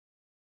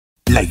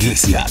La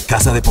Iglesia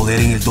Casa de Poder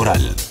en el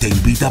Doral te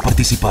invita a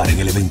participar en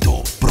el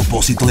evento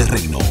Propósito de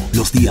Reino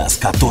los días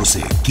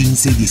 14,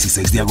 15 y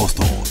 16 de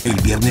agosto. El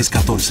viernes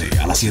 14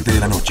 a las 7 de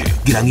la noche.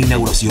 Gran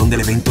inauguración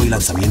del evento y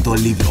lanzamiento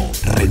del libro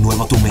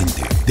Renueva tu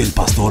mente del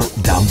pastor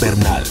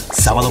BERNAL.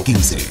 Sábado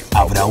 15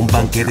 habrá un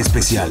banquete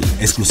especial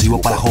exclusivo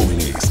para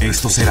jóvenes.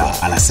 Esto será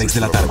a las 6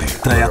 de la tarde.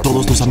 Trae a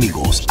todos tus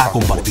amigos a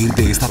compartir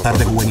de esta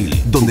tarde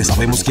juvenil, donde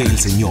sabemos que el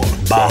Señor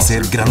va a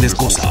hacer grandes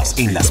cosas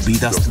en las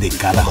vidas de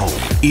cada joven.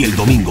 Y el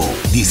domingo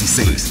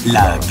 16,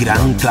 la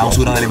gran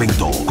clausura del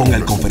evento con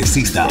el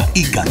conferencista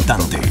y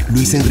cantante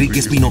Luis Enrique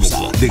Espinosa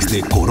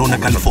desde Corona,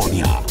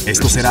 California.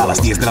 Esto será a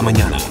las 10 de la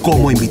mañana.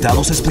 Como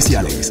invitados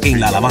especiales en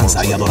la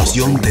alabanza y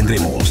adoración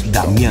tendremos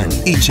Damián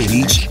y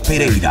Chelich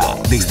Pereira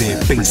desde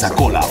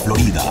Pensacola,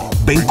 Florida.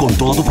 Ven con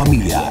toda tu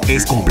familia,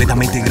 es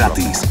completamente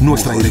gratis.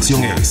 Nuestra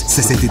dirección es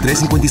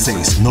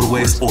 6356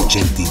 Northwest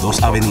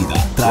 82 Avenida.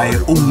 Trae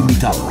un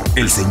invitado.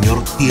 El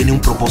Señor tiene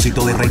un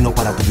propósito de reino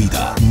para tu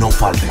vida. No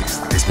faltes,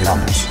 te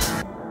esperamos.